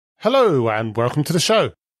Hello and welcome to the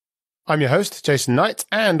show. I'm your host, Jason Knight,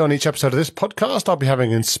 and on each episode of this podcast, I'll be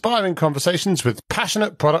having inspiring conversations with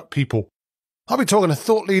passionate product people. I'll be talking to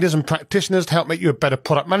thought leaders and practitioners to help make you a better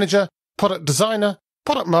product manager, product designer,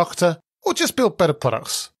 product marketer, or just build better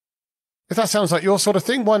products. If that sounds like your sort of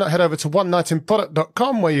thing, why not head over to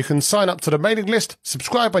onenightinproduct.com where you can sign up to the mailing list,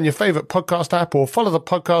 subscribe on your favourite podcast app, or follow the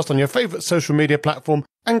podcast on your favourite social media platform,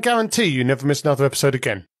 and guarantee you never miss another episode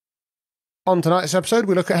again. On tonight's episode,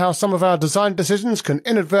 we look at how some of our design decisions can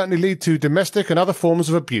inadvertently lead to domestic and other forms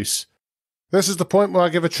of abuse. This is the point where I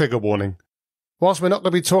give a trigger warning. Whilst we're not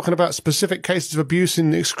going to be talking about specific cases of abuse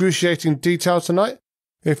in excruciating detail tonight,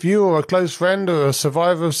 if you or a close friend or a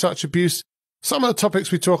survivor of such abuse, some of the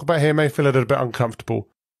topics we talk about here may feel a little bit uncomfortable.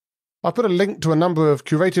 I'll put a link to a number of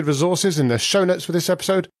curated resources in the show notes for this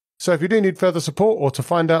episode, so if you do need further support or to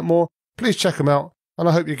find out more, please check them out, and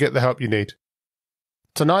I hope you get the help you need.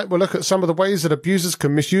 Tonight we'll look at some of the ways that abusers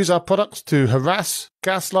can misuse our products to harass,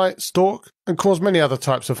 gaslight, stalk, and cause many other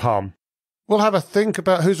types of harm. We'll have a think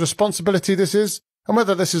about whose responsibility this is, and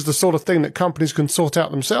whether this is the sort of thing that companies can sort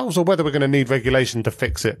out themselves or whether we're going to need regulation to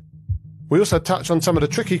fix it. We also touch on some of the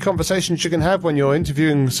tricky conversations you can have when you're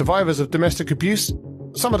interviewing survivors of domestic abuse,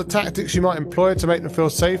 some of the tactics you might employ to make them feel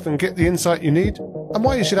safe and get the insight you need, and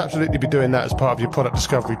why you should absolutely be doing that as part of your product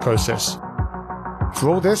discovery process. For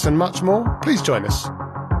all this and much more, please join us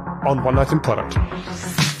on One Night in Product.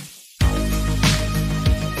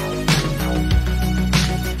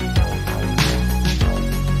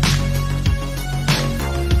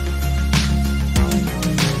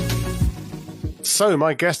 So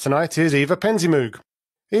my guest tonight is Eva PenzeyMoog.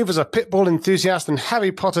 Eva's a pitbull enthusiast and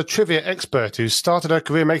Harry Potter trivia expert who started her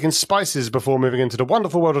career making spices before moving into the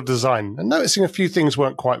wonderful world of design and noticing a few things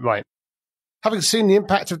weren't quite right. Having seen the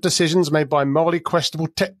impact of decisions made by morally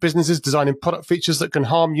questionable tech businesses designing product features that can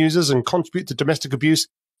harm users and contribute to domestic abuse,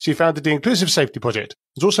 she founded the Inclusive Safety Project.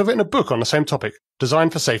 She's also written a book on the same topic,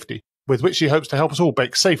 Design for Safety, with which she hopes to help us all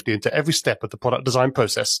bake safety into every step of the product design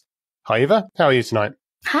process. Hi Eva, how are you tonight?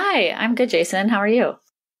 Hi, I'm good, Jason. How are you?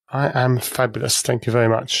 I am fabulous, thank you very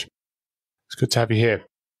much. It's good to have you here.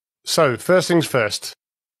 So, first things first,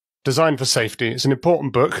 Design for Safety. It's an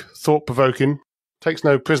important book, thought-provoking, takes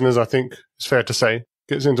no prisoners, I think, it's fair to say.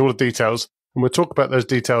 Gets into all the details, and we'll talk about those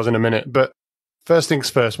details in a minute. But first things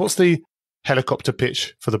first, what's the helicopter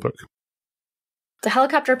pitch for the book? The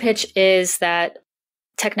helicopter pitch is that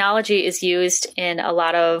technology is used in a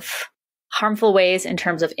lot of harmful ways in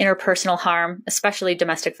terms of interpersonal harm, especially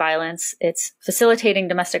domestic violence. It's facilitating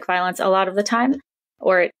domestic violence a lot of the time,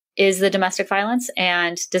 or it is the domestic violence.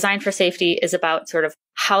 And Design for Safety is about sort of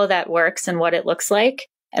how that works and what it looks like,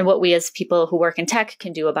 and what we as people who work in tech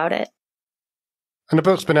can do about it. And the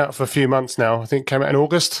book's been out for a few months now. I think it came out in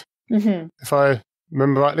August, if I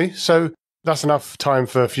remember rightly. So that's enough time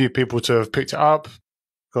for a few people to have picked it up,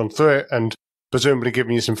 gone through it, and presumably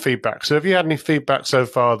given you some feedback. So have you had any feedback so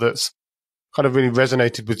far that's kind of really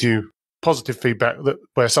resonated with you, positive feedback, that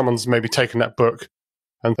where someone's maybe taken that book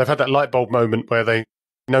and they've had that light bulb moment where they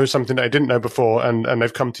know something that they didn't know before and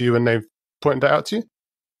they've come to you and they've pointed that out to you?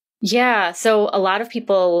 Yeah. So a lot of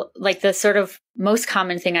people, like the sort of most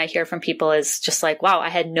common thing I hear from people is just like, wow, I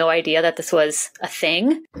had no idea that this was a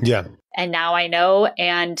thing. Yeah. And now I know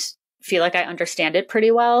and feel like I understand it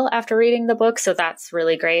pretty well after reading the book. So that's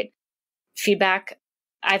really great feedback.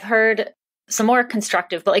 I've heard some more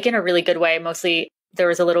constructive, but like in a really good way. Mostly there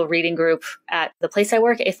was a little reading group at the place I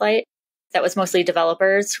work, Light, that was mostly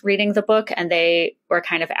developers reading the book. And they were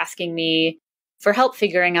kind of asking me for help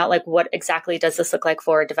figuring out like what exactly does this look like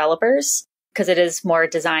for developers, because it is more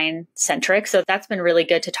design centric. So that's been really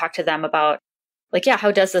good to talk to them about like, yeah, how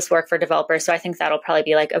does this work for developers? So I think that'll probably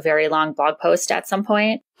be like a very long blog post at some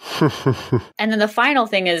point. And then the final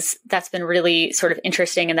thing is that's been really sort of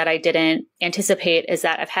interesting and that I didn't anticipate is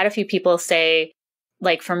that I've had a few people say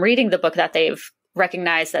like from reading the book that they've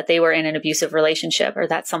recognized that they were in an abusive relationship or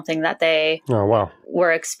that's something that they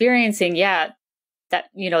were experiencing. Yeah. That,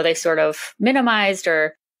 they sort of minimized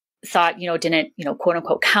or thought, didn't, quote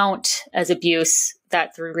unquote, count as abuse,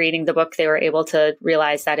 that through reading the book, they were able to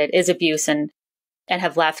realize that it is abuse and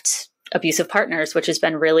have left abusive partners, which has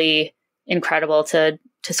been really incredible to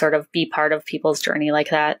sort of be part of people's journey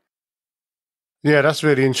like that. Yeah, that's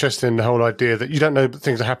really interesting. The whole idea that you don't know that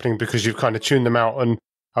things are happening because you've kind of tuned them out. And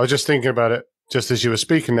I was just thinking about it just as you were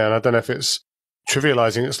speaking there. And I don't know if it's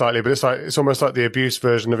trivializing it slightly, but it's almost like the abuse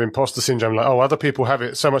version of imposter syndrome. Like, oh, other people have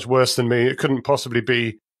it so much worse than me. It couldn't possibly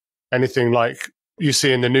be anything like you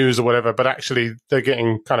see in the news or whatever, but actually they're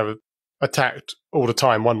getting kind of attacked all the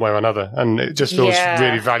time one way or another. And it just feels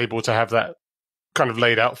really valuable to have that kind of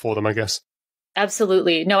laid out for them, I guess.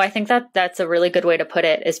 Absolutely. No, I think that that's a really good way to put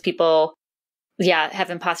it, is people, have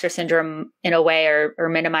imposter syndrome in a way, or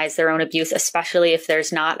minimize their own abuse, especially if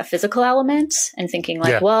there's not a physical element, and thinking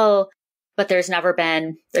like, well, but there's never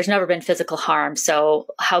been physical harm. So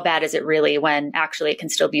how bad is it really, when actually it can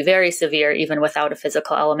still be very severe even without a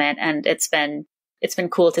physical element? And it's been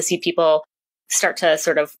cool to see people start to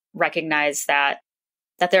sort of recognize that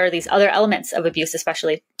there are these other elements of abuse,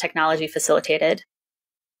 especially technology facilitated.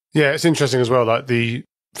 Yeah, it's interesting as well. Like, the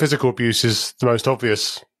physical abuse is the most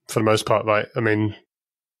obvious for the most part, right? I mean,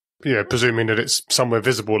 presuming that it's somewhere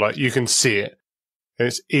visible, like you can see it.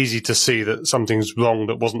 It's easy to see that something's wrong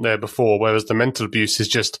that wasn't there before, whereas the mental abuse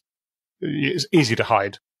is it's easy to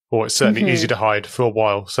hide, or it's certainly easy to hide for a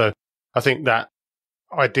while. So I think that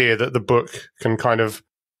idea that the book can kind of,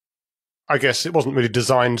 I guess it wasn't really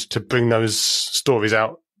designed to bring those stories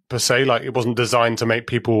out per se. Like, it wasn't designed to make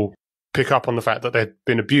people pick up on the fact that they'd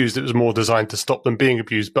been abused. It was more designed to stop them being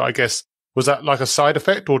abused. But I guess, was that like a side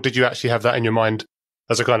effect, or did you actually have that in your mind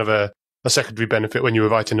as a kind of a secondary benefit when you were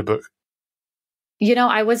writing the book?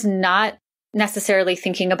 I was not necessarily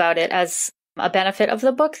thinking about it as a benefit of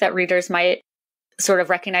the book, that readers might sort of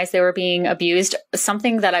recognize they were being abused.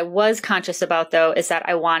 Something that I was conscious about, though, is that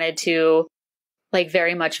I wanted to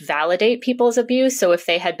very much validate people's abuse. So if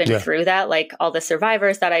they had been through that, like all the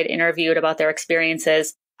survivors that I'd interviewed about their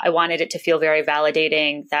experiences, I wanted it to feel very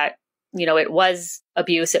validating that, it was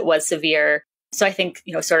abuse, it was severe. So I think,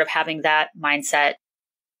 sort of having that mindset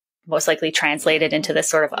most likely translated into this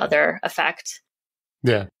sort of other effect.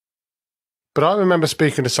 Yeah. But I remember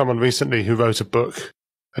speaking to someone recently who wrote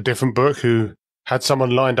a different book, who had someone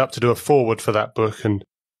lined up to do a foreword for that book. And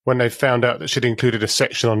when they found out that she'd included a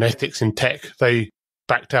section on ethics in tech, they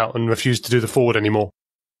backed out and refused to do the foreword anymore.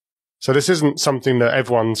 So this isn't something that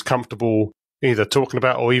everyone's comfortable either talking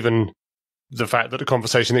about, or even the fact that the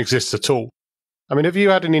conversation exists at all. I mean, have you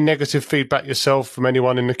had any negative feedback yourself from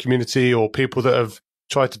anyone in the community, or people that have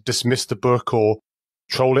tried to dismiss the book or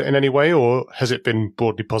troll it in any way, or has it been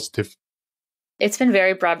broadly positive? It's been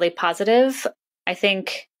very broadly positive. I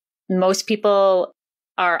think most people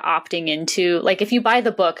are opting into, if you buy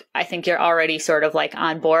the book, I think you're already sort of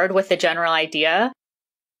on board with the general idea.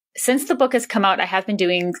 Since the book has come out, I have been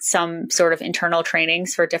doing some sort of internal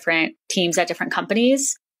trainings for different teams at different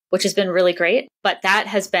companies, which has been really great. But that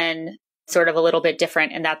has been sort of a little bit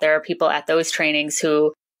different, in that there are people at those trainings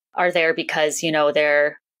who are there because,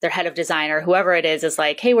 their head of design or whoever it is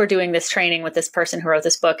like, hey, we're doing this training with this person who wrote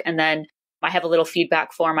this book. And then I have a little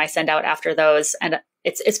feedback form I send out after those. And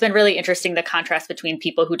it's been really interesting, the contrast between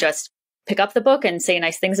people who just pick up the book and say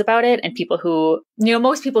nice things about it, and people who,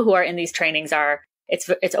 most people who are in these trainings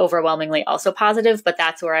it's overwhelmingly also positive, but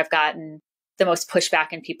that's where I've gotten the most pushback,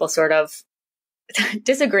 and people sort of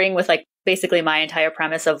disagreeing with basically my entire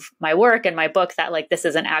premise of my work and my book, that this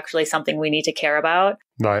isn't actually something we need to care about.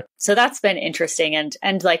 Right. So that's been interesting,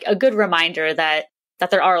 and a good reminder that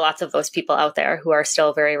there are lots of those people out there who are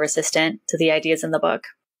still very resistant to the ideas in the book.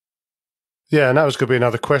 Yeah, and that was going to be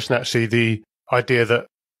another question, actually, the idea that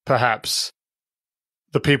perhaps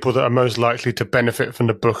the people that are most likely to benefit from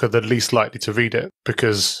the book are the least likely to read it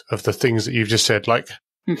because of the things that you've just said.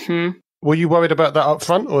 Were you worried about that up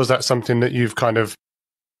front, or is that something that you've kind of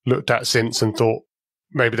looked at since and thought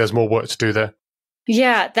maybe there's more work to do there?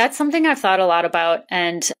 Yeah, that's something I've thought a lot about.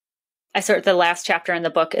 And the last chapter in the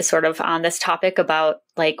book is sort of on this topic about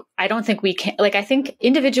I don't think we can, I think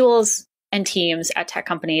individuals and teams at tech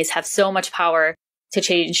companies have so much power to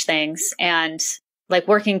change things, and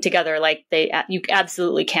working together, you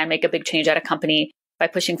absolutely can make a big change at a company by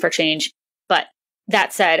pushing for change. But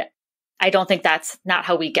that said, I don't think that's not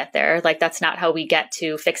how we get there. That's not how we get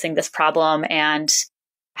to fixing this problem and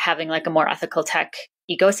having a more ethical tech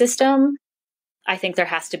ecosystem. I think there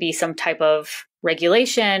has to be some type of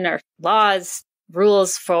regulation or laws,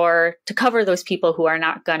 rules to cover those people who are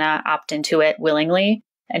not going to opt into it willingly,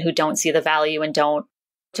 and who don't see the value and don't,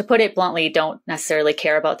 to put it bluntly, don't necessarily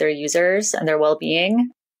care about their users and their well-being.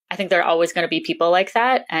 I think there are always going to be people like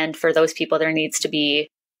that. And for those people, there needs to be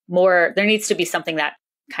something that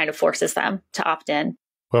kind of forces them to opt in.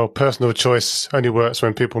 Well, personal choice only works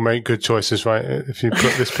when people make good choices, right? If you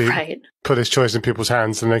put this put this choice in people's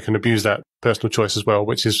hands, then they can abuse that personal choice as well,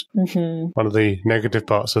 which is one of the negative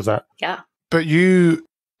parts of that. Yeah. But you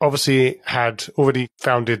obviously had already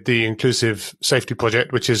founded the Inclusive Safety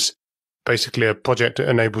Project, which is basically a project that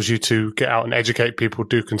enables you to get out and educate people,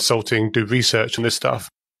 do consulting, do research on this stuff.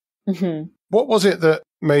 What was it that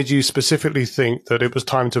made you specifically think that it was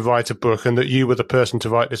time to write a book and that you were the person to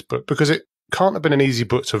write this book? Because it can't have been an easy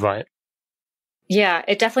book to write. Yeah,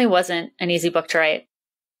 it definitely wasn't an easy book to write.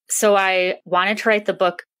 So I wanted to write the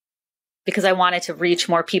book because I wanted to reach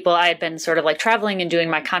more people. I had been sort of like traveling and doing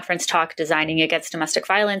my conference talk, designing against domestic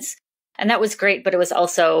violence. And that was great, but it was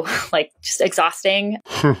also like just exhausting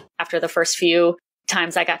after the first few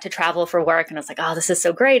times I got to travel for work. And I was like, oh, this is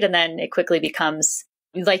so great. And then it quickly becomes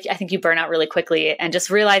like, I think you burn out really quickly, and just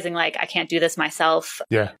realizing like, I can't do this myself.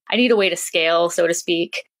 Yeah. I need a way to scale, so to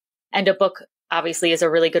speak. And a book obviously is a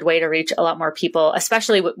really good way to reach a lot more people,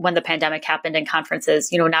 especially when the pandemic happened and conferences.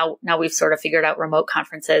 Now we've sort of figured out remote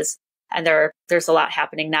conferences, and there's a lot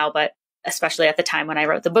happening now, but especially at the time when I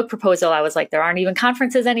wrote the book proposal, I was like, there aren't even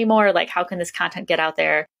conferences anymore. Like, how can this content get out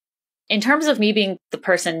there? In terms of me being the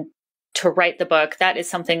person to write the book, that is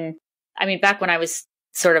something, I mean, back when I was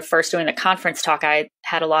sort of first doing the conference talk, I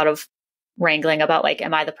had a lot of wrangling about like,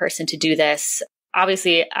 am I the person to do this?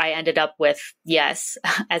 Obviously, I ended up with yes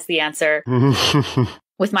as the answer.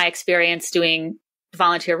 With my experience doing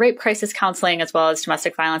volunteer rape crisis counseling, as well as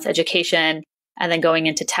domestic violence education, and then going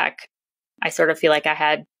into tech, I sort of feel like I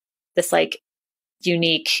had this like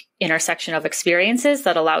unique intersection of experiences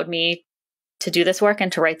that allowed me to do this work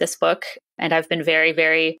and to write this book. And I've been very,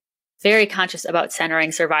 very, very conscious about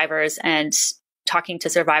centering survivors and talking to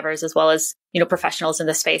survivors, as well as, professionals in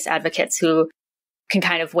the space, advocates who can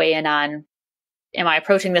kind of weigh in on, am I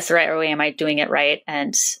approaching this the right way? Am I doing it right?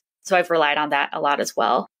 And so I've relied on that a lot as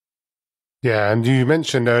well. Yeah. And you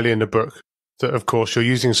mentioned early in the book that, of course, you're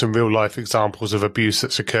using some real life examples of abuse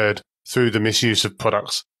that's occurred through the misuse of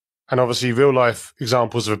products. And obviously, real life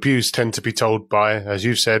examples of abuse tend to be told by, as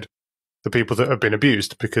you've said, the people that have been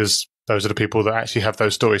abused, because those are the people that actually have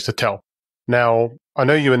those stories to tell. Now, I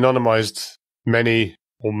know you anonymized many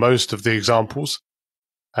or most of the examples,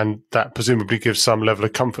 and that presumably gives some level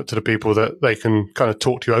of comfort to the people that they can kind of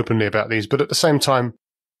talk to you openly about these. But at the same time,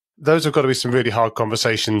 those have got to be some really hard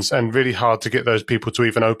conversations, and really hard to get those people to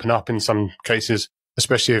even open up in some cases,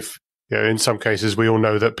 especially if, in some cases, we all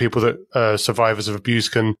know that people that are survivors of abuse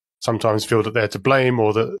can sometimes feel that they're to blame,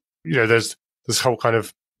 or that, there's this whole kind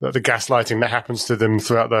of the gaslighting that happens to them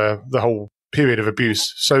throughout the whole period of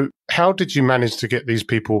abuse. So how did you manage to get these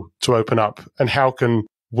people to open up? And how can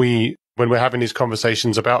we, when we're having these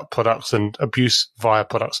conversations about products and abuse via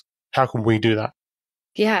products, how can we do that?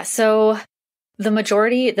 Yeah. So the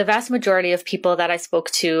vast majority of people that I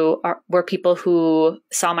spoke to were people who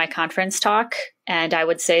saw my conference talk. And I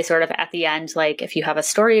would say sort of at the end, like, if you have a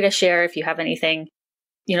story to share, if you have anything,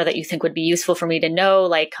 that you think would be useful for me to know,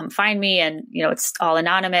 like, come find me. And, it's all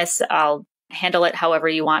anonymous. I'll handle it however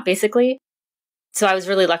you want, basically. So I was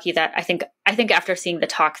really lucky that I think after seeing the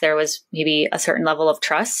talk, there was maybe a certain level of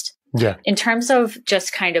trust. Yeah. In terms of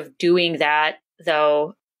just kind of doing that,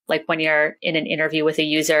 though, like when you're in an interview with a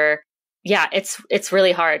user, yeah, it's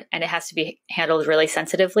really hard, and it has to be handled really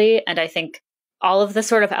sensitively. And I think all of the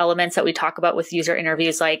sort of elements that we talk about with user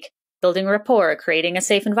interviews, like building rapport, creating a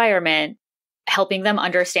safe environment, helping them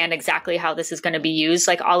understand exactly how this is going to be used,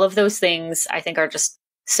 like all of those things, I think are just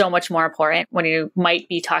so much more important when you might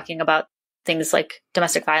be talking about things like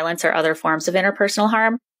domestic violence or other forms of interpersonal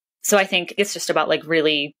harm. So I think it's just about like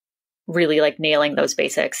really, really like nailing those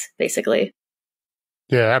basics, basically.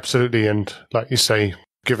 Yeah, absolutely. And like you say,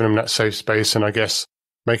 giving them that safe space, and I guess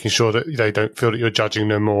making sure that they don't feel that you're judging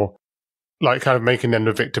them, or like kind of making them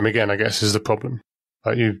the victim again, I guess, is the problem.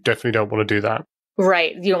 Like, you definitely don't want to do that.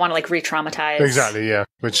 Right. You don't want to like re-traumatize. Exactly. Yeah.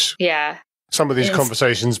 Which some of these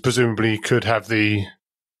conversations presumably could have the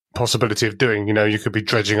possibility of doing. You could be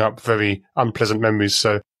dredging up very unpleasant memories.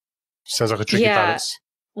 So sounds like a tricky balance.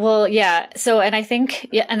 Well, yeah. So, and I think,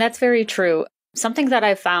 and that's very true. Something that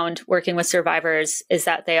I've found working with survivors is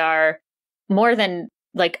that they are, more than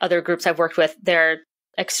like other groups I've worked with, they're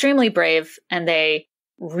extremely brave, and they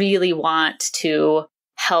really want to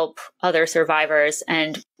help other survivors.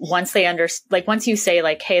 And once they once you say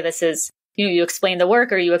like, hey, this is, you explain the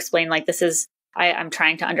work, or you explain like, this is, I'm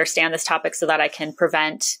trying to understand this topic so that I can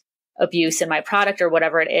prevent abuse in my product or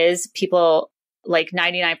whatever it is, people like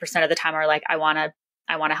 99% of the time are like, I want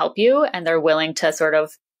to help you. And they're willing to sort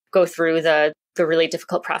of go through the really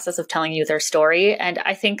difficult process of telling you their story. And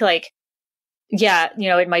I think like,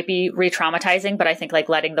 it might be re-traumatizing, but I think like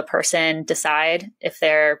letting the person decide if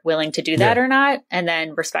they're willing to do that or not, and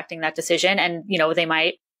then respecting that decision. And,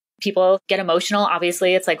 people get emotional.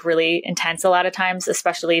 Obviously, it's like really intense a lot of times,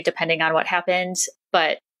 especially depending on what happened.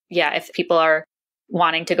 But yeah, if people are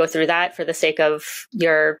wanting to go through that for the sake of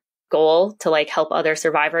your goal to like help other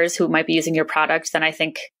survivors who might be using your product, then I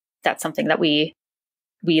think that's something that we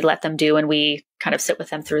let them do, and we kind of sit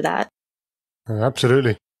with them through that.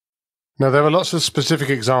 Absolutely. Now, there are lots of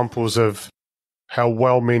specific examples of how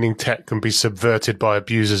well-meaning tech can be subverted by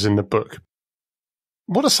abusers in the book.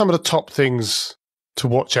 What are some of the top things to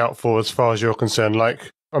watch out for as far as you're concerned?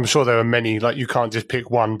 Like, I'm sure there are many, like you can't just pick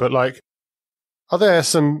one, but like, are there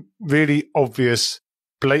some really obvious,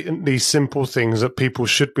 blatantly simple things that people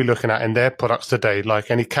should be looking at in their products today,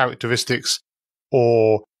 like any characteristics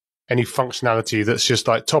or any functionality that's just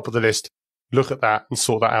like top of the list? Look at that and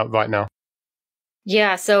sort that out right now.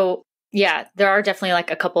 Yeah. So yeah, there are definitely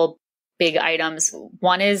like a couple big items.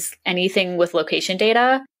 One is anything with location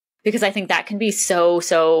data, because I think that can be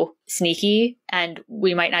so sneaky and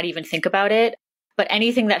we might not even think about it. But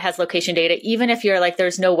anything that has location data, even if you're like,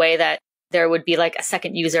 there's no way that there would be like a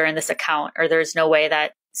second user in this account, or there's no way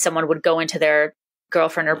that someone would go into their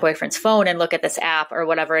girlfriend or boyfriend's phone and look at this app or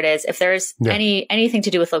whatever it is. If there's anything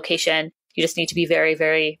to do with location, you just need to be very,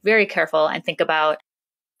 very, very careful and think about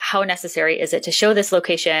how necessary is it to show this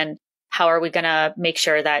location? How are we going to make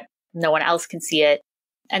sure that no one else can see it?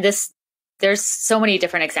 And there's so many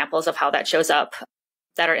different examples of how that shows up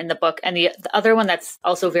that are in the book. And the other one that's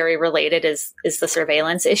also very related is the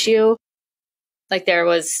surveillance issue. Like there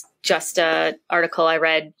was just an article I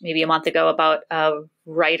read maybe a month ago about a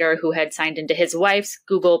writer who had signed into his wife's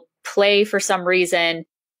Google Play for some reason.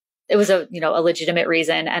 It was a legitimate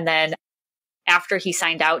reason. And then after he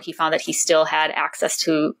signed out, he found that he still had access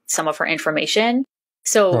to some of her information.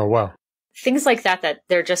 So things like that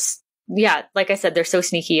they're just, like I said, they're so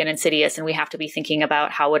sneaky and insidious, and we have to be thinking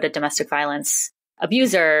about how would a domestic violence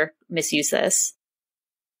abuser misuse this.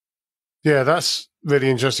 Yeah, that's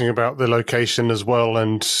really interesting about the location as well.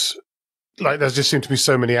 And like, there just seem to be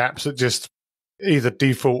so many apps that just either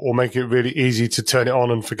default or make it really easy to turn it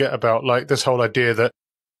on and forget about, like this whole idea that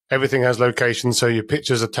everything has location, so your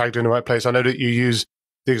pictures are tagged in the right place. I know that you use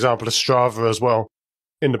the example of Strava as well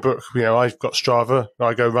in the book. You know, I've got Strava.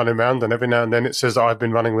 I go running around, and every now and then it says that I've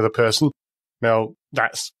been running with a person. Now,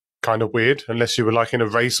 that's kind of weird, unless you were like in a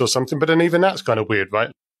race or something. But then even that's kind of weird,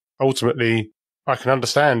 right? Ultimately, I can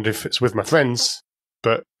understand if it's with my friends,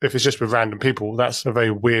 but if it's just with random people, that's a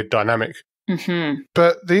very weird dynamic. Mm-hmm.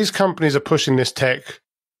 But these companies are pushing this tech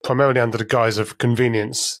primarily under the guise of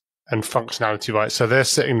convenience and functionality, right? So they're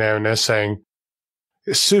sitting there and they're saying,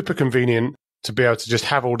 it's super convenient to be able to just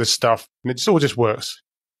have all this stuff, and it all just works.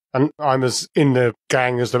 And I'm as in the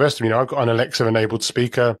gang as the rest of you. I've got an Alexa-enabled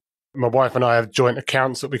speaker. My wife and I have joint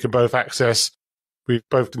accounts that we can both access. We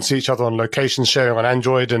both can see each other on location sharing on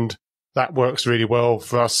Android, and that works really well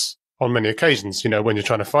for us on many occasions, when you're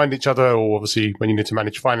trying to find each other, or obviously when you need to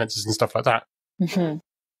manage finances and stuff like that. Mm-hmm.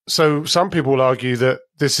 So some people will argue that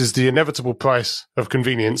this is the inevitable price of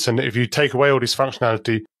convenience, and if you take away all this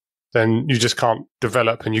functionality, then you just can't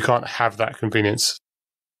develop and you can't have that convenience.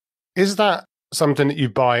 Is that something that you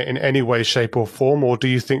buy in any way, shape or form, or do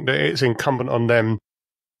you think that it's incumbent on them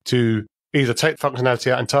to either take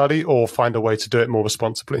functionality out entirely or find a way to do it more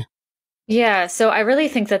responsibly? Yeah, so I really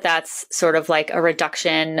think that that's sort of like a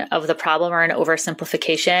reduction of the problem, or an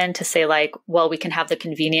oversimplification to say like, well, we can have the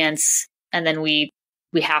convenience and then we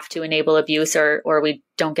have to enable abuse, or we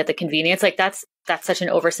don't get the convenience. Like that's such an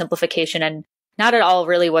oversimplification and not at all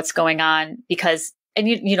really what's going on, because, and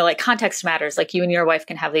like context matters. Like you and your wife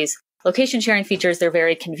can have these location sharing features. They're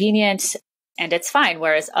very convenient and it's fine.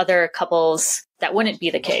 Whereas other couples, that wouldn't be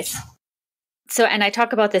the case. So, and I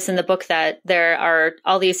talk about this in the book, that there are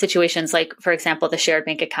all these situations, like, for example, the shared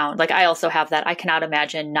bank account. Like I also have that. I cannot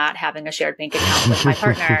imagine not having a shared bank account with my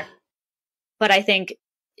partner. But I think,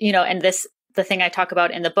 and the thing I talk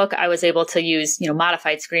about in the book, I was able to use,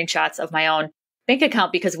 modified screenshots of my own bank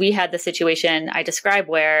account, because we had the situation I described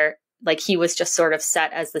where like he was just sort of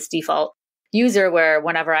set as this default user, where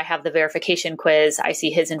whenever I have the verification quiz, I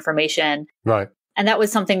see his information. Right. And that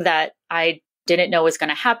was something that I didn't know was going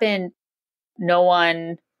to happen. No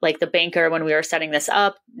one, like the banker, when we were setting this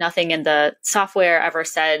up, nothing in the software ever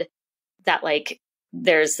said that like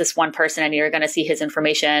there's this one person and you're going to see his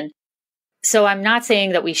information. So I'm not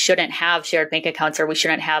saying that we shouldn't have shared bank accounts, or we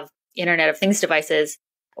shouldn't have Internet of Things devices,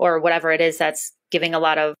 or whatever it is that's giving a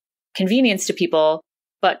lot of convenience to people,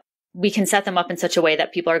 but we can set them up in such a way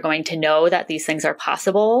that people are going to know that these things are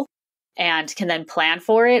possible and can then plan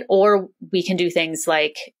for it. Or we can do things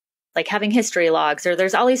like having history logs, or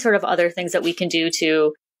there's all these sort of other things that we can do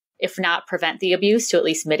to, if not prevent the abuse, to at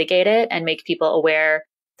least mitigate it and make people aware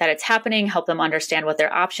that it's happening, help them understand what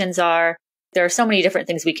their options are. There are so many different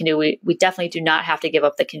things we can do. We definitely do not have to give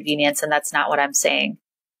up the convenience, and that's not what I'm saying.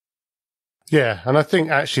 Yeah, and I think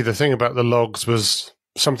actually the thing about the logs was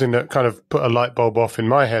something that kind of put a light bulb off in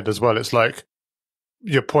my head as well. It's like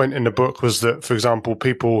your point in the book was that, for example,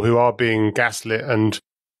 people who are being gaslit and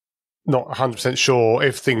not 100% sure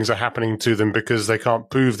if things are happening to them because they can't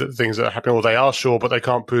prove that things are happening, or they are sure, but they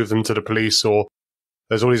can't prove them to the police, or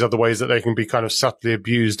there's all these other ways that they can be kind of subtly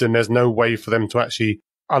abused, and there's no way for them to actually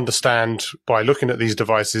understand by looking at these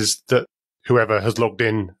devices that whoever has logged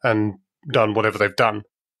in and done whatever they've done.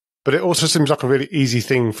 But it also seems like a really easy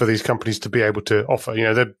thing for these companies to be able to offer. You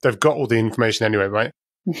know, they've got all the information anyway, right?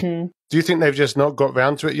 Mm-hmm. Do you think they've just not got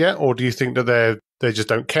round to it yet? Or do you think that they just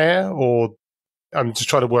don't care? Or I'm just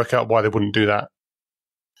trying to work out why they wouldn't do that.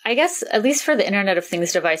 I guess, at least for the Internet of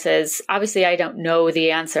Things devices, obviously I don't know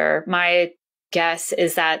the answer. My guess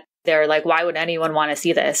is that they're like, why would anyone want to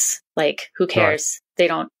see this? Like, who cares?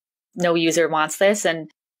 Right. No user wants this. And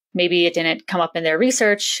maybe it didn't come up in their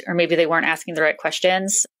research, or maybe they weren't asking the right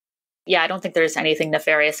questions. Yeah, I don't think there's anything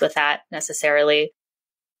nefarious with that necessarily,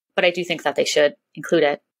 but I do think that they should include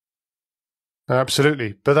it.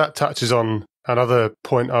 Absolutely. But that touches on another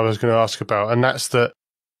point I was going to ask about, and that's that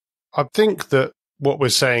I think that what we're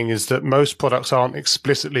saying is that most products aren't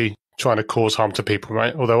explicitly trying to cause harm to people,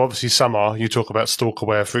 right? Although obviously some are. You talk about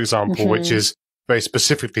stalkerware, for example, which is very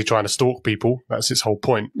specifically trying to stalk people. That's its whole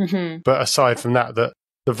point. But aside from that, the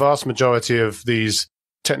vast majority of these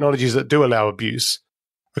technologies that do allow abuse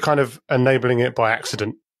are kind of enabling it by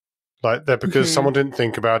accident. Like they're because someone didn't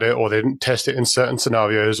think about it, or they didn't test it in certain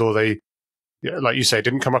scenarios, or they, like you say,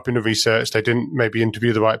 didn't come up in the research. They didn't maybe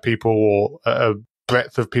interview the right people, or a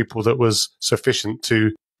breadth of people that was sufficient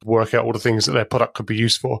to work out all the things that their product could be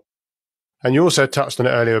used for. And you also touched on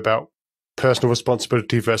it earlier about personal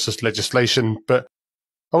responsibility versus legislation. But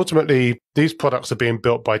ultimately, these products are being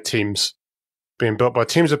built by teams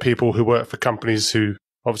of people who work for companies who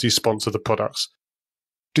obviously sponsor the products.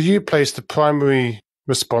 Do you place the primary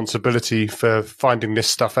responsibility for finding this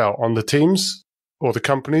stuff out on the teams or the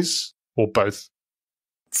companies or both?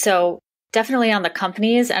 So definitely on the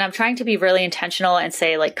companies. And I'm trying to be really intentional and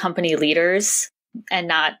say like company leaders and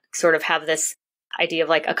not sort of have this idea of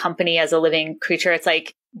like a company as a living creature. It's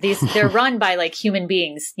like they're run by like human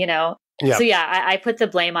beings, you know? Yeah. So yeah, I put the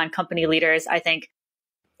blame on company leaders. I think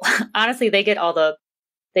honestly, they get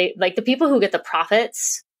the people who get the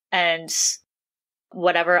profits and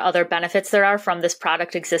whatever other benefits there are from this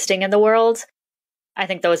product existing in the world. I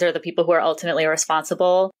think those are the people who are ultimately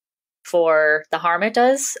responsible for the harm it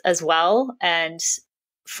does as well, and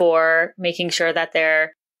for making sure that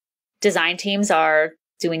their design teams are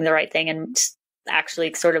doing the right thing and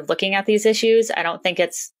actually sort of looking at these issues. I don't think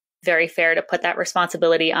it's very fair to put that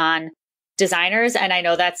responsibility on designers. And I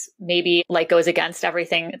know that's maybe like goes against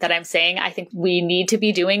everything that I'm saying. I think we need to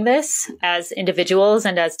be doing this as individuals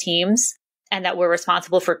and as teams, and that we're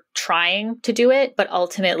responsible for trying to do it. But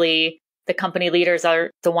ultimately, the company leaders are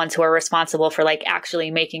the ones who are responsible for like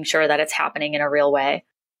actually making sure that it's happening in a real way.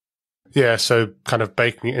 Yeah. So kind of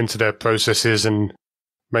baking it into their processes and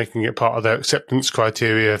making it part of their acceptance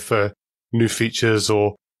criteria for new features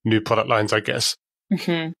or new product lines, I guess.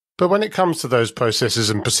 But when it comes to those processes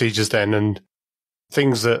and procedures then, and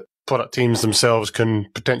things that product teams themselves can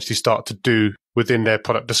potentially start to do within their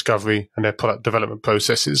product discovery and their product development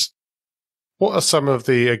processes, what are some of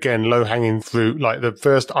the, again, low-hanging fruit, like the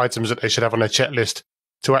first items that they should have on their checklist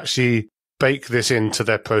to actually bake this into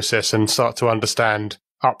their process and start to understand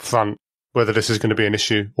upfront whether this is going to be an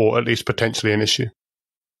issue or at least potentially an issue?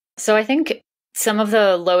 So I think some of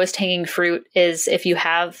the lowest hanging fruit is if you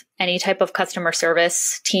have any type of customer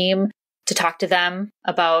service team to talk to them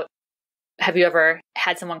about, have you ever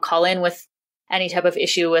had someone call in with any type of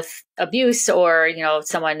issue with abuse, or, you know,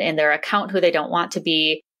 someone in their account who they don't want to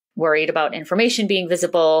be worried about information being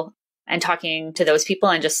visible, and talking to those people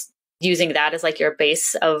and just using that as like your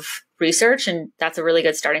base of research. And that's a really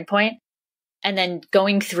good starting point. And then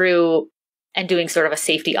going through and doing sort of a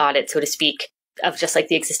safety audit, so to speak, of just like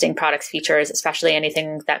the existing products features, especially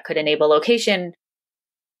anything that could enable location,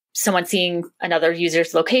 someone seeing another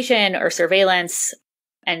user's location or surveillance,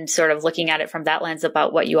 and sort of looking at it from that lens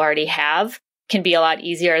about what you already have can be a lot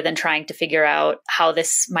easier than trying to figure out how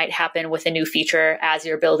this might happen with a new feature as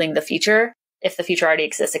you're building the feature. If the feature already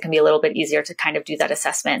exists, it can be a little bit easier to kind of do that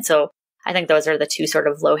assessment. So I think those are the two sort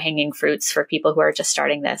of low-hanging fruits for people who are just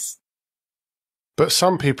starting this. But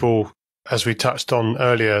some people, as we touched on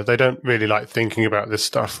earlier, they don't really like thinking about this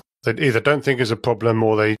stuff. They either don't think it's a problem,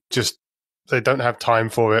 or they don't have time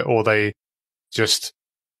for it, or they just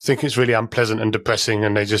think it's really unpleasant and depressing,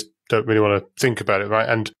 and they just don't really want to think about it, right?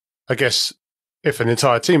 And I guess if an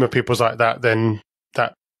entire team of people's like that, then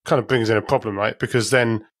that kind of brings in a problem, right? Because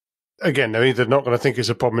then, again, they're either not going to think it's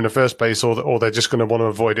a problem in the first place, or they're just going to want to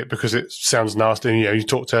avoid it because it sounds nasty. And, you know, you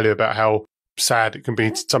talked earlier about how sad it can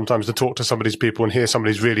be sometimes to talk to some of these people and hear some of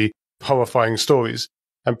these really horrifying stories.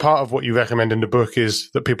 And part of what you recommend in the book is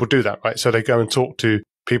that people do that, right? So they go and talk to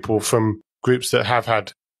people from groups that have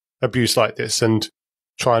had abuse like this and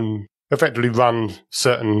try and effectively run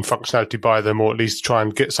certain functionality by them, or at least try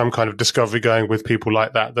and get some kind of discovery going with people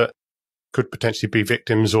like that could potentially be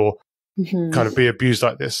victims or kind of be abused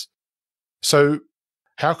like this. So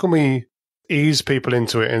how can we ease people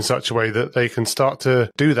into it in such a way that they can start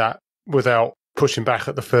to do that without pushing back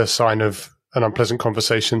at the first sign of an unpleasant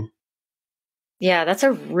conversation? Yeah, that's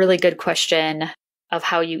a really good question of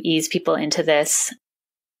how you ease people into this.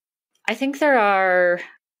 I think there are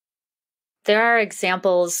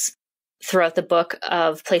examples throughout the book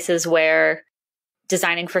of places where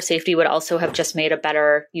designing for safety would also have just made a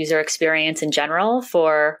better user experience in general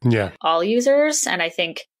for all users. And I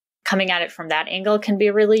think coming at it from that angle can be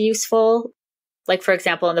really useful. Like, for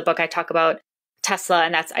example, in the book, I talk about Tesla,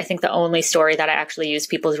 and that's, I think, the only story that I actually use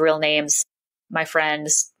people's real names. My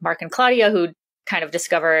friends, Mark and Claudia, who kind of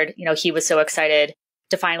discovered, he was so excited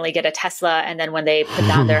to finally get a Tesla. And then when they put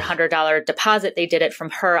down their $100 deposit, they did it from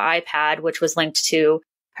her iPad, which was linked to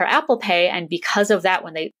her Apple Pay. And because of that,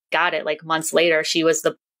 when they got it, like months later, she was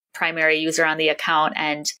the primary user on the account.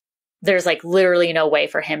 And there's like literally no way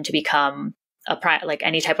for him to become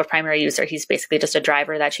any type of primary user. He's basically just a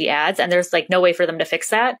driver that she adds. And there's like no way for them to fix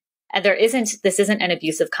that. And this isn't an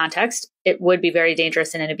abusive context. It would be very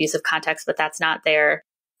dangerous in an abusive context, but that's not their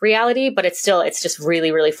reality. But it's just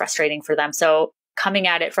really, really frustrating for them. So coming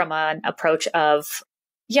at it from an approach of,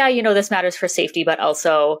 this matters for safety, but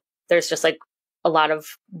also there's just like a lot of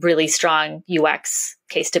really strong UX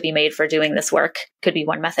case to be made for doing this work could be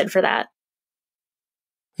one method for that.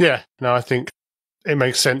 Yeah, no, I think it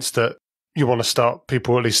makes sense that you want to start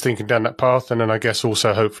people at least thinking down that path. And then I guess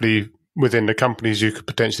also hopefully within the companies, you could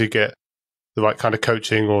potentially get the right kind of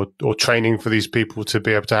coaching or training for these people to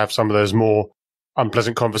be able to have some of those more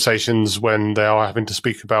unpleasant conversations when they are having to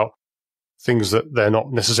speak about things that they're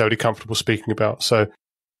not necessarily comfortable speaking about. So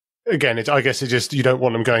again, I guess you don't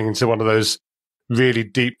want them going into one of those really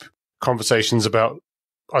deep conversations about,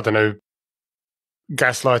 I don't know,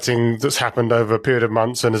 gaslighting that's happened over a period of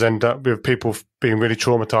months and has ended up with people being really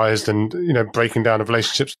traumatized and, breaking down of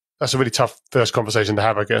relationships. That's a really tough first conversation to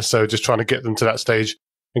have, I guess. So just trying to get them to that stage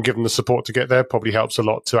and give them the support to get there probably helps a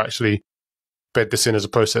lot to actually bed this in as a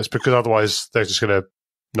process, because otherwise they're just going to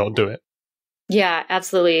not do it. Yeah,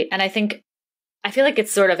 absolutely. And I feel like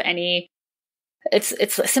it's sort of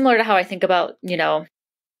it's similar to how I think about,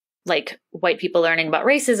 like white people learning about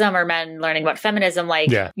racism or men learning about feminism.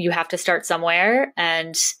 You have to start somewhere,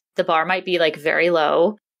 and the bar might be like very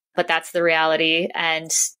low, but that's the reality.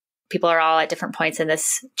 And people are all at different points in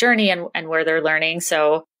this journey and where they're learning.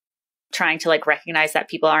 So trying to like recognize that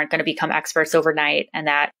people aren't going to become experts overnight, and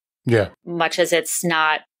that much as it's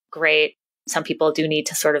not great, some people do need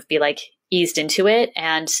to sort of be like eased into it.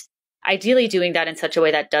 And ideally doing that in such a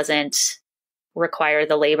way that doesn't require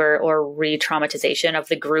the labor or re-traumatization of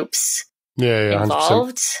the groups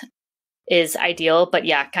involved 100%. Is ideal. But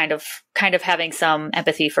kind of having some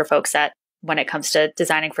empathy for folks that when it comes to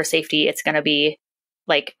designing for safety, it's going to be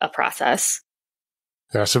like a process.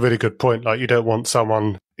 Yeah, that's a really good point. Like, you don't want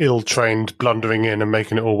someone ill-trained blundering in and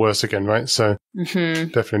making it all worse again, right? So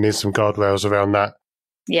definitely need some guardrails around that.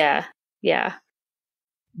 Yeah.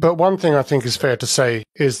 But one thing I think is fair to say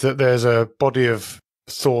is that there's a body of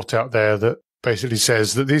thought out there that basically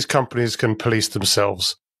says that these companies can police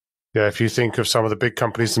themselves. Yeah, if you think of some of the big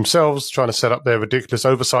companies themselves trying to set up their ridiculous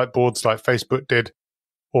oversight boards like Facebook did,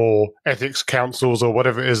 or ethics councils or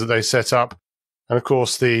whatever it is that they set up. And of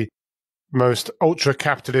course, the most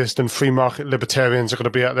ultra-capitalist and free market libertarians are going to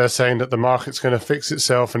be out there saying that the market's going to fix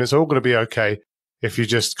itself and it's all going to be okay if you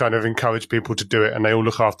just kind of encourage people to do it and they all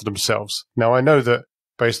look after themselves. Now, I know that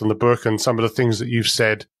based on the book and some of the things that you've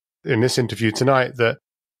said in this interview tonight, that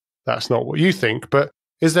that's not what you think, but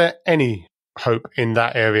is there any hope in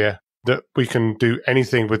that area that we can do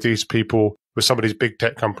anything with these people, with some of these big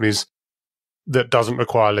tech companies, that doesn't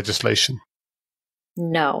require legislation?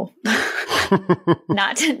 No.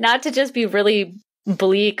 Not to just be really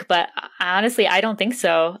bleak, but honestly, I don't think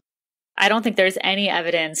so. I don't think there's any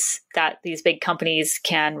evidence that these big companies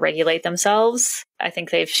can regulate themselves. I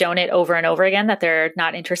think they've shown it over and over again that they're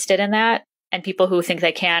not interested in that. And people who think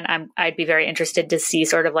they can, I'd be very interested to see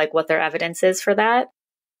sort of like what their evidence is for that.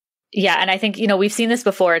 Yeah. And I think, we've seen this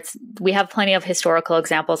before. We have plenty of historical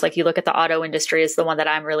examples. Like, you look at the auto industry is the one that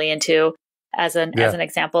I'm really into as an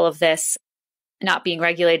example of this not being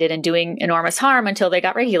regulated and doing enormous harm until they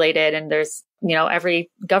got regulated. And there's, every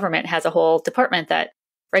government has a whole department that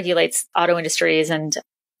regulates auto industries and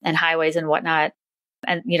highways and whatnot.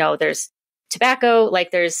 And, there's tobacco,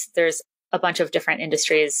 like there's a bunch of different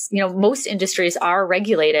industries. Most industries are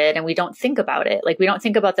regulated and we don't think about it. Like, we don't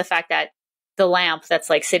think about the fact that the lamp that's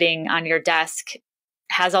like sitting on your desk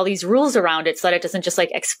has all these rules around it so that it doesn't just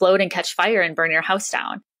like explode and catch fire and burn your house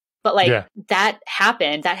down. But like that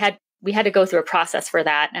happened, we had to go through a process for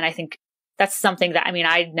that. And I think that's something that, I mean,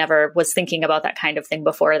 I never was thinking about that kind of thing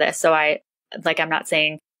before this. So I'm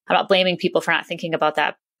not blaming people for not thinking about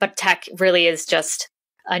that, but tech really is just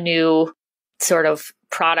a new sort of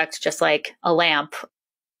product, just like a lamp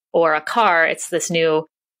or a car. It's this new,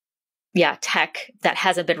 tech that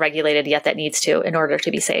hasn't been regulated yet that needs to in order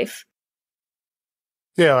to be safe.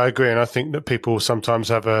 Yeah, I agree. And I think that people sometimes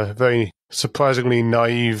have a very surprisingly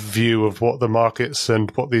naive view of what the markets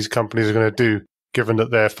and what these companies are going to do, given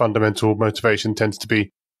that their fundamental motivation tends to be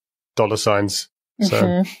dollar signs.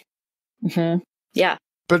 So, yeah.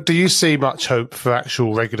 But do you see much hope for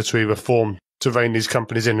actual regulatory reform to rein these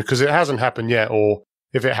companies in? Because it hasn't happened yet, or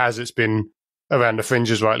if it has, it's been around the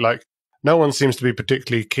fringes, right? Like, no one seems to be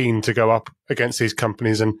particularly keen to go up against these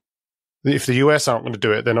companies. And if the US aren't going to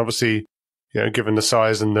do it, then obviously, given the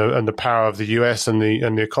size and the power of the US and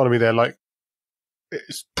the economy there, like,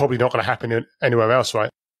 it's probably not going to happen anywhere else,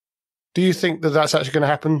 right? Do you think that that's actually going to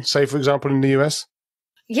happen, say, for example, in the US?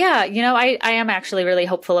 Yeah, I am actually really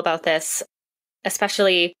hopeful about this.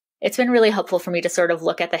 Especially, it's been really helpful for me to sort of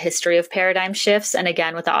look at the history of paradigm shifts. And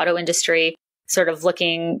again, with the auto industry, sort of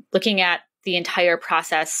looking at the entire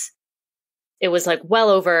process. It was like well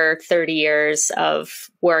over 30 years of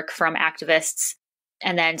work from activists,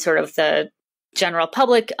 and then sort of the general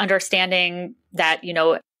public understanding that,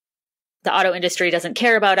 the auto industry doesn't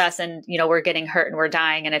care about us and, we're getting hurt and we're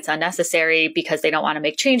dying and it's unnecessary because they don't want to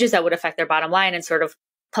make changes that would affect their bottom line, and sort of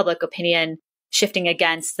public opinion shifting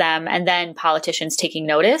against them. And then politicians taking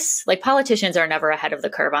notice. Like, politicians are never ahead of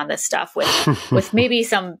the curve on this stuff, with maybe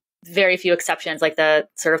some very few exceptions, like the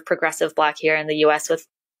sort of progressive bloc here in the US with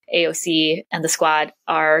AOC and the Squad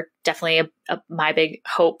are definitely my big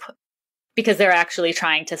hope, because they're actually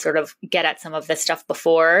trying to sort of get at some of this stuff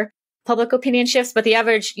before public opinion shifts. But the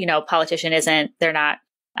average, politician they're not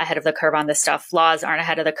ahead of the curve on this stuff. Laws aren't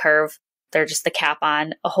ahead of the curve. They're just the cap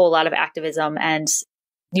on a whole lot of activism and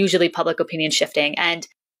usually public opinion shifting. And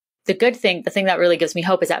the thing that really gives me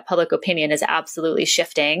hope is that public opinion is absolutely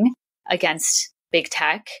shifting against big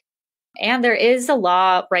tech. And there is a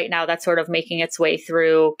law right now that's sort of making its way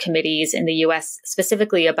through committees in the US,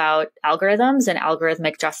 specifically about algorithms and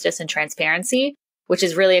algorithmic justice and transparency, which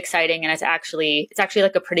is really exciting. And it's actually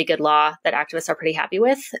like a pretty good law that activists are pretty happy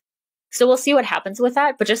with. So we'll see what happens with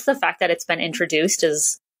that. But just the fact that it's been introduced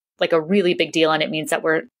is like a really big deal. And it means that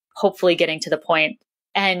we're hopefully getting to the point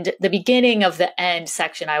and the beginning of the end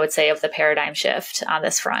section, I would say, of the paradigm shift on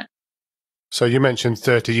this front. So you mentioned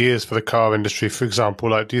 30 years for the car industry, for example.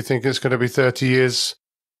 Like, do you think it's going to be 30 years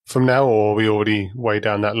from now, or are we already way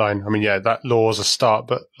down that line? I mean, that law is a start,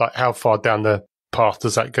 but like, how far down the path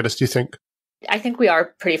does that get us, do you think? I think we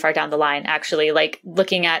are pretty far down the line, actually. Like,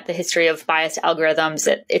 looking at the history of biased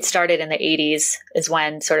algorithms, it started in the 80s is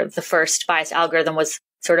when sort of the first biased algorithm was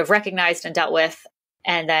sort of recognized and dealt with.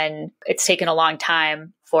 And then it's taken a long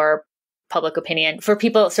time for public opinion, for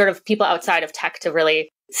people outside of tech to really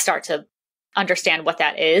start to understand what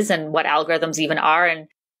that is and what algorithms even are. And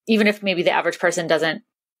even if maybe the average person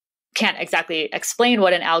can't exactly explain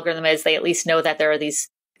what an algorithm is, they at least know that there are these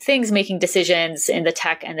things making decisions in the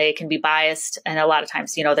tech and they can be biased. And a lot of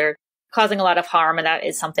times, they're causing a lot of harm. And that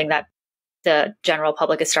is something that the general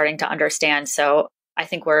public is starting to understand. So I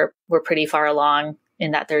think we're pretty far along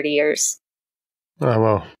in that 30 years. Oh,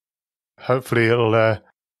 well, hopefully it'll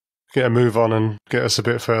get a move on and get us a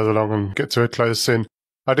bit further along and get to a close soon.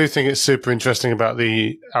 I do think it's super interesting about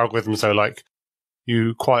the algorithms, though. Like,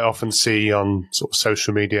 you quite often see on sort of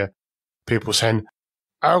social media people saying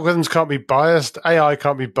algorithms can't be biased, AI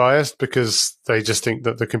can't be biased, because they just think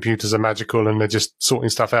that the computers are magical and they're just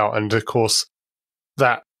sorting stuff out. And of course,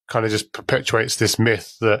 that kind of just perpetuates this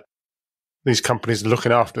myth that these companies are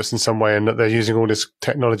looking after us in some way and that they're using all this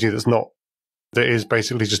technology that is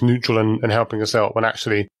basically just neutral and helping us out, when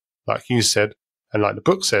actually, like you said, and like the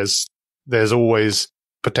book says, there's always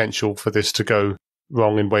potential for this to go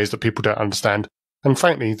wrong in ways that people don't understand. And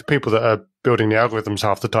frankly, the people that are building the algorithms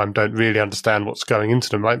half the time don't really understand what's going into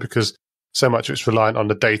them, right? Because so much of it's reliant on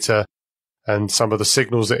the data and some of the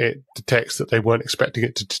signals that it detects that they weren't expecting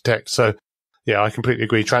it to detect. So yeah, I completely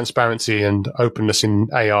agree. Transparency and openness in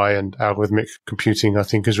AI and algorithmic computing, I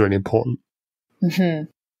think, is really important. Mm-hmm.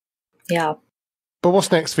 Yeah. But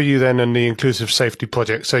what's next for you then in the Inclusive Safety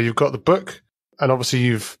Project? So you've got the book, and obviously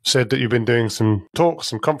you've said that you've been doing some talks,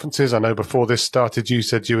 some conferences. I know before this started, you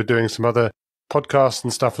said you were doing some other podcasts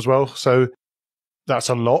and stuff as well. So that's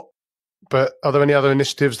a lot. But are there any other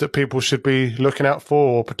initiatives that people should be looking out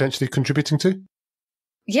for or potentially contributing to?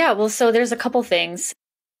 Yeah, well, so there's a couple things.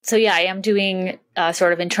 So yeah, I am doing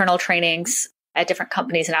sort of internal trainings at different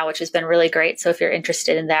companies now, which has been really great. So if you're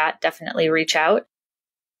interested in that, definitely reach out.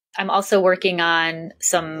 I'm also working on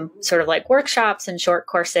some sort of like workshops and short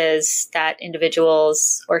courses that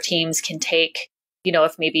individuals or teams can take,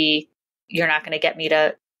 if maybe you're not going to get me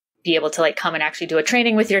to be able to like come and actually do a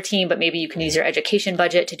training with your team, but maybe you can use your education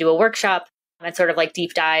budget to do a workshop and sort of like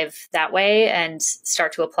deep dive that way and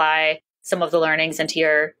start to apply some of the learnings into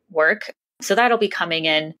your work. So that'll be coming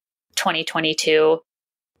in 2022.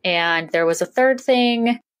 And there was a third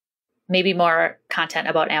thing, maybe more content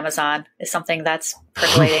about Amazon is something that's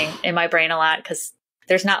percolating in my brain a lot because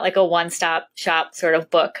there's not like a one-stop shop sort of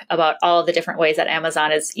book about all the different ways that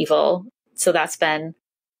Amazon is evil. So that's been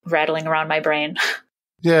rattling around my brain.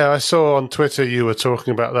 Yeah, I saw on Twitter you were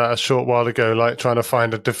talking about that a short while ago, like trying to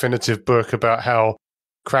find a definitive book about how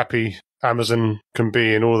crappy Amazon can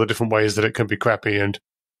be in all the different ways that it can be crappy. And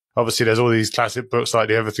obviously there's all these classic books like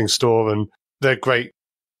The Everything Store, and they're great,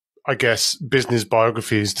 I guess, business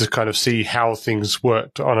biographies to kind of see how things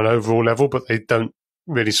worked on an overall level, but they don't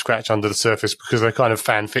really scratch under the surface because they're kind of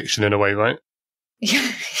fan fiction in a way, right?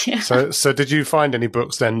 Yeah. So did you find any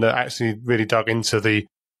books then that actually really dug into the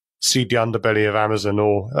seedy underbelly of Amazon,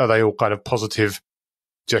 or are they all kind of positive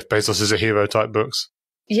Jeff Bezos is a hero type books?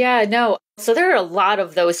 Yeah, no. So there are a lot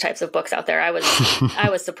of those types of books out there. I was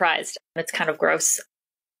surprised. It's kind of gross.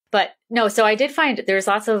 But no, so I did find there's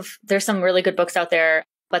some really good books out there,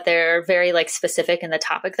 but they're very like specific in the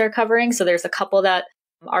topic they're covering. So there's a couple that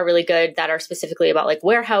are really good that are specifically about like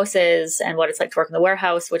warehouses and what it's like to work in the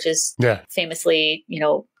warehouse, which is famously,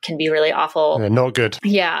 can be really awful. Yeah, not good.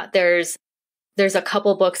 Yeah, there's a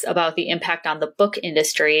couple books about the impact on the book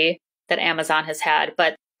industry that Amazon has had,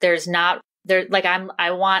 but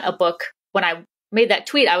I want a book. When I made that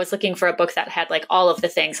tweet, I was looking for a book that had like all of the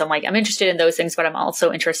things. I'm like, I'm interested in those things, but I'm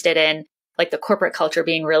also interested in like the corporate culture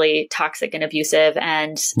being really toxic and abusive,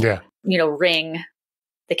 and, Ring,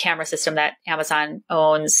 the camera system that Amazon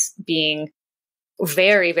owns, being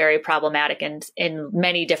very, very problematic and in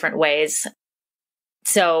many different ways.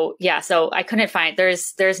 So I couldn't find,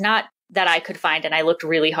 there's not that I could find, and I looked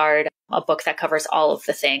really hard, a book that covers all of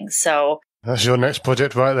the things. So that's your next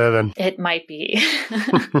project right there then. It might be.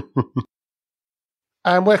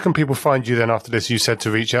 And where can people find you then after this? You said to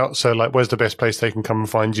reach out. So like, where's the best place they can come and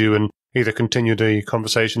find you and either continue the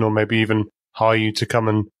conversation or maybe even hire you to come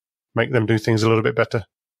and make them do things a little bit better?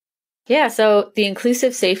 Yeah. So the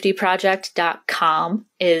inclusivesafetyproject.com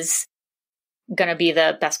is going to be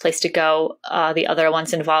the best place to go. The other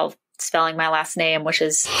ones involve spelling my last name, which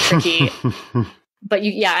is tricky. But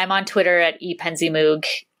I'm on Twitter at Eva PenzeyMoog,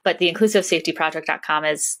 but the inclusivesafetyproject.com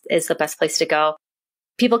is the best place to go.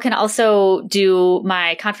 People can also do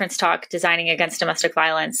my conference talk, Designing Against Domestic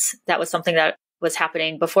Violence. That was something that was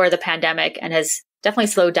happening before the pandemic and has definitely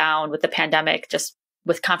slowed down with the pandemic, just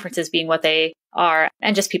with conferences being what they are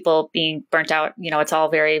and just people being burnt out. It's all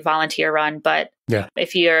very volunteer run. But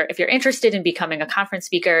if you're interested in becoming a conference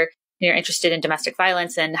speaker, you're interested in domestic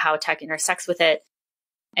violence and how tech intersects with it,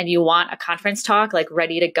 and you want a conference talk like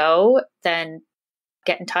ready to go, then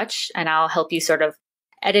get in touch and I'll help you sort of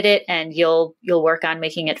edit it, and you'll work on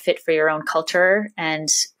making it fit for your own culture and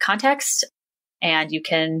context, and you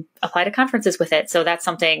can apply to conferences with it. So that's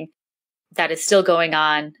something that is still going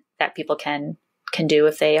on that people can do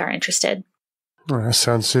if they are interested. Oh, that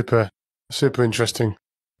sounds super, super interesting.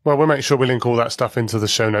 Well, we'll make sure we link all that stuff into the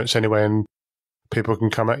show notes anyway, and people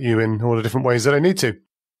can come at you in all the different ways that they need to.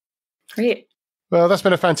 Great. Well, that's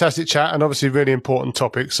been a fantastic chat and obviously a really important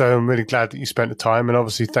topic. So I'm really glad that you spent the time, and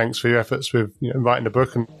obviously thanks for your efforts with writing the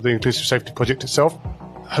book and the Inclusive Safety Project itself.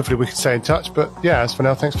 Hopefully we can stay in touch. But as for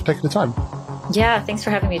now, thanks for taking the time. Yeah, thanks for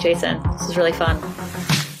having me, Jason. This was really fun.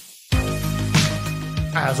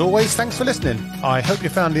 As always, thanks for listening. I hope you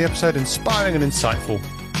found the episode inspiring and insightful.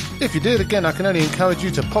 If you did, again, I can only encourage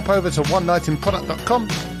you to pop over to onenightinproduct.com,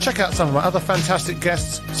 check out some of my other fantastic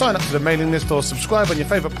guests, sign up to the mailing list or subscribe on your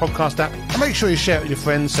favourite podcast app, and make sure you share it with your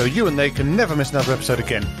friends so you and they can never miss another episode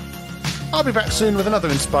again. I'll be back soon with another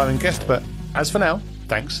inspiring guest, but as for now,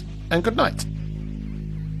 thanks and good night.